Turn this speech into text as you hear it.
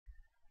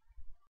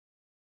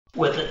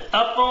with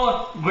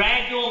an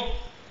gradual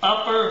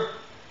upper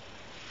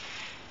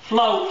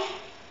float,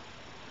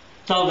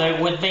 so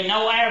there would be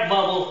no air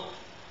bubble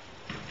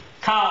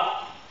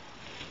caught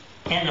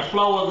in the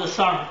flow of the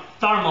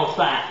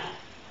thermosiphon.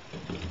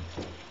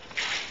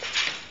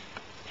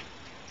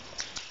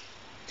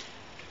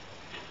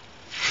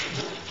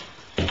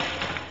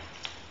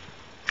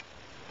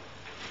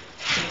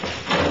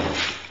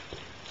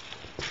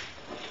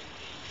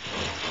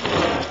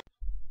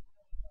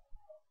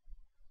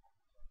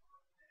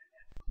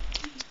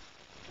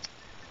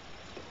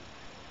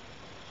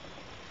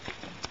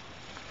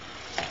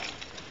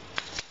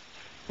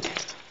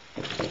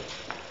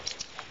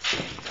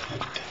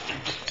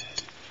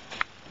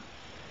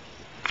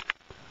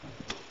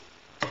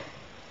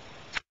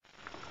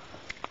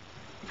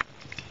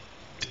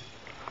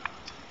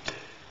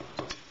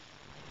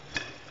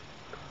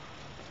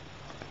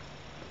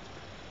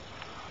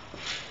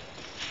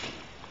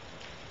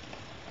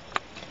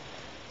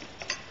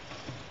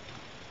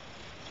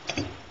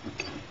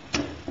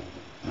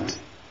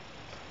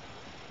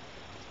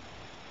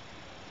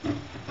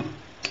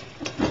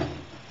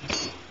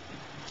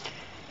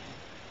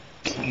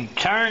 You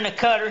turn the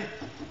cutter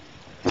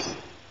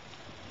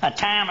a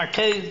time or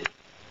two,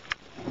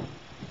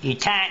 you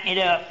tighten it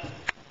up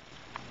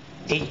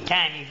each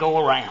time you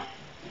go around,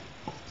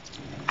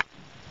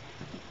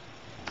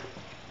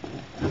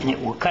 and it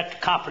will cut the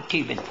copper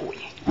tubing for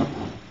you.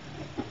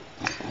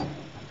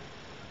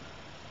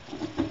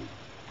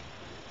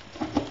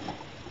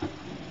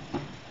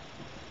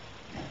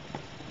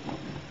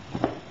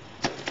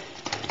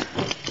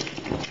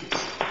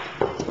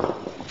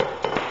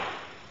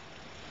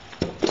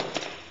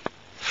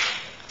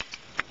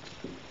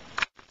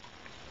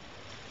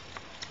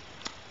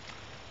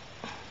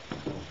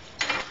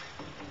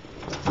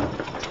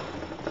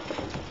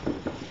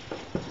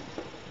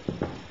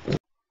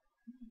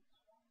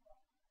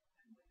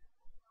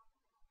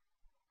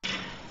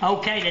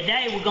 Okay,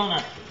 today we're going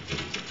to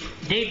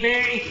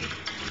debury,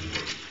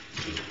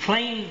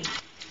 clean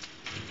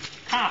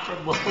copper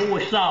before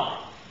we solder.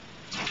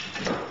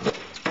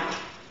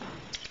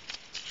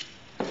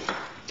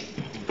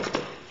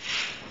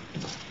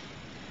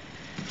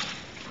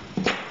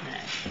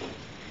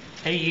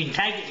 Now, you can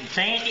take it and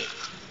sand it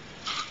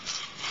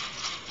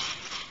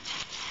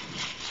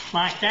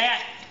like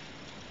that.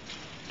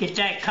 Get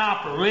that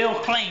copper real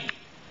clean,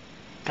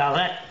 because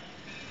that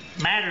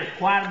matters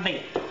quite a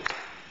bit.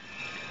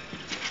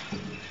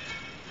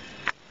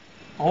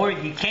 Or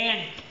you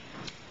can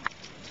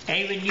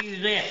even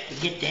use this to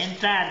get the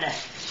inside the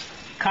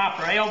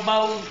copper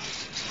elbows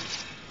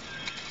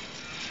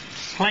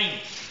clean.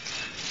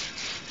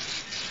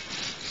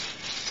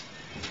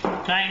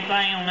 Same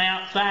thing on the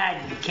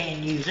outside, you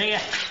can use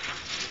this.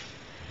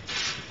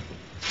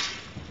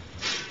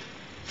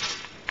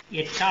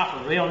 Get the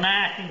copper real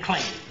nice and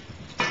clean.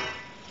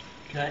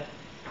 Good.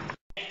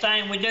 Next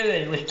thing we do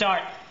is we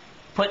start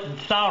putting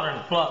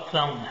soldering flux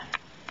on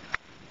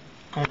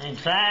the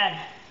inside.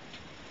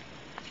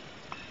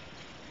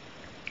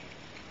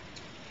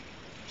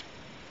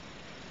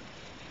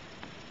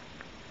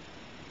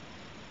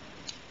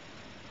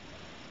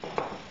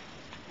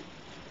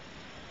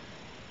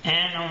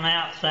 And on the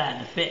outside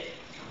to fit.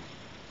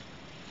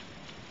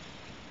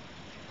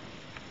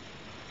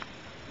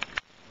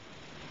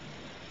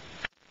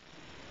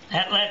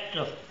 That lets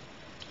the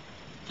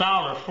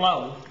solder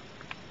flow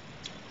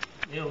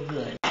real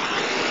good.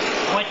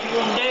 What you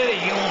want to do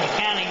is you want to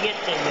kind of get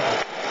the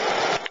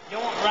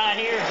joint right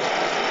here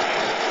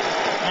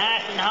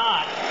nice and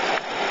hot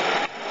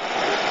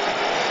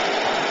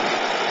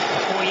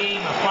before you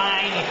even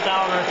apply any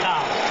solder at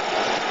all.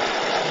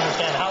 You want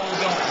that whole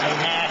joint to be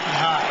nice and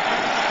hot.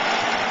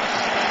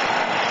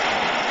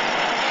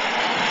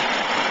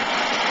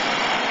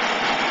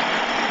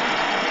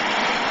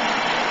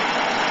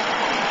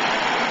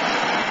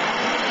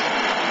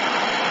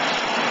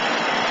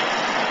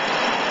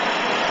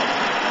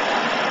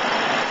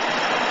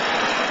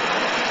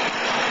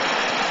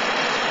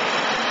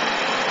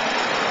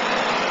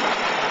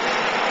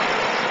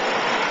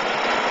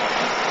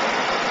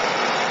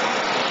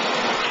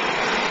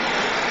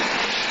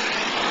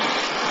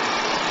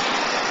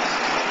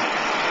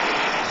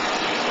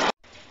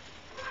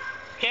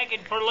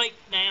 Checking for leaks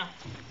now,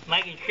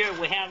 making sure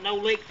we have no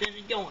leaks in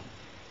the joint.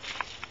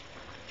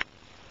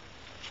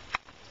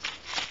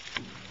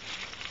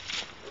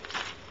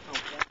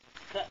 Okay.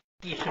 Cut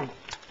you some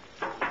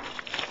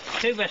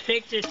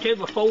 2x6s,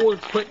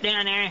 2x4s, put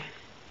down there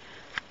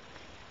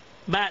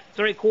about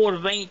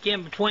 3/4 inch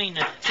in between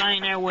the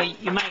thing there where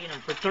you're making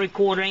them for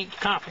 3/4 inch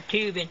copper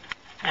tubing.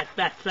 That's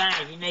about the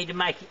size you need to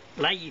make it.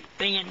 Lay your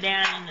fin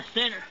down in the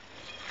center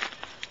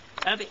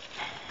of it.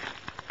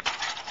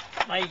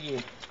 Lay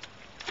your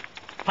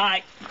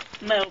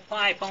metal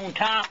pipe on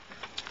top.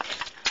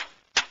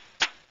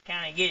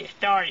 Kind of get it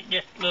started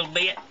just a little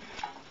bit.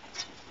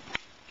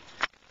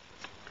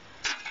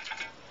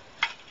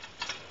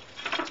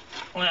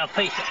 Well, a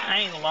piece of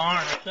angle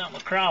iron or something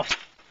across.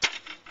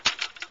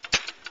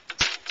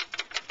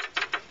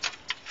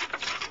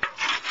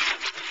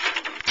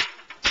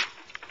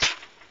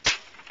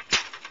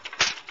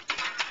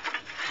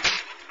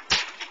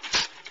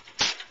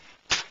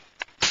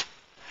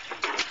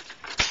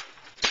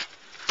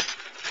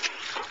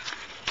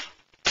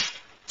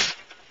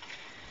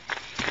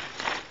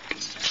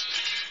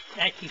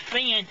 that you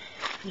fin,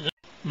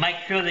 make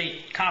sure the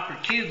copper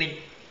tubing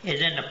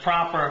is in the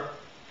proper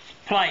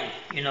place.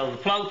 You know, the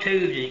flow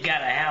tube has got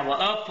to have an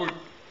upward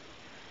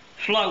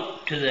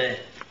slope to the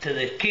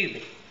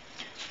tubing.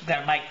 You've got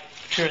to make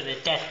sure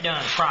that that's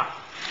done properly.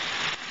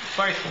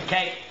 First you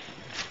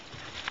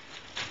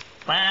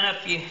line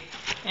up your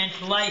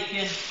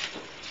insulation.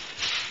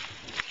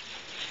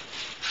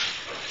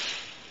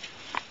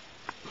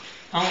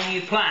 On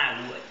your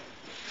plywood.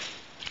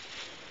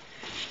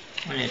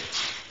 When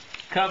it's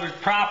covered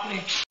properly,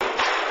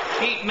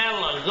 sheet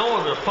metal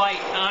absorber plate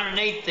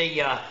underneath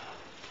the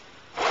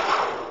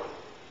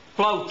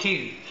flow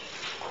tubes.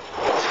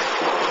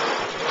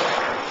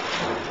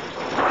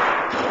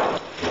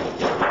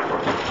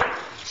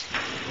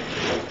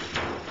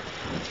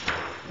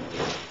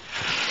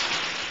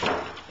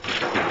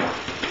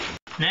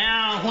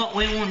 Now what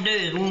we want to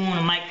do is we want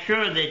to make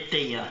sure that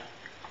the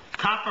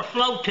copper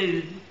flow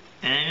tube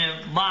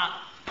and in the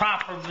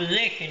proper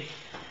position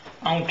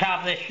on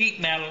top of this sheet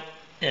metal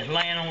that's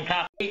laying on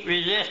top of heat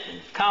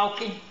resistance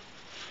caulking.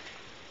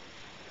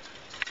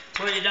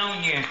 Put it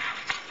on your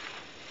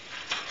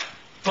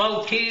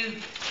flow tube.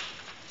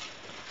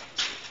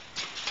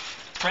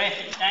 Press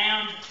it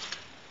down.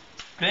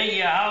 Drill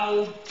your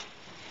hole.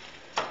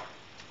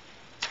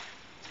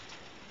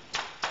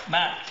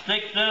 About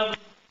 6 of them.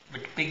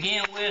 But to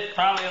begin with,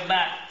 probably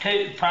about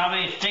 2,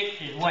 probably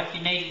 6 is what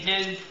you need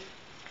to do.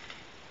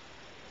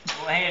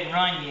 Go ahead and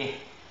run your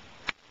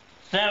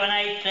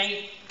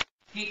 7/8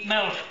 sheet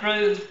metal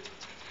screw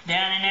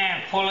down in there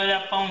and pull it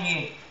up on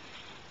your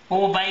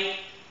 4-bait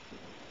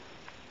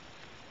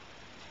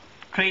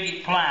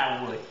treated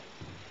plywood.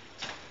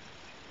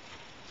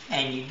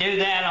 And you do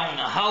that on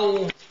the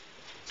whole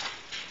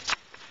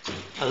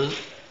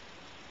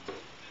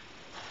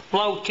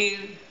flow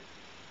tube,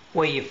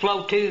 where your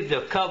flow tubes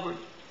are covered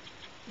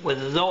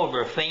with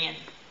absorber fin.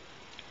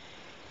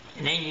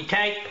 And then you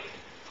take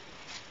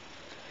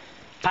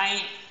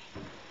paint,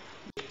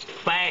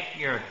 splash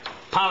your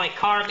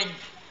polycarbon.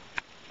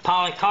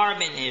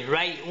 Polycarbon is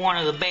rated one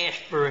of the best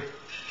for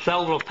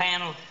solar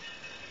panels.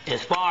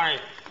 As far as,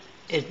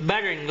 it's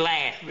better than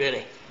glass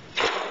really.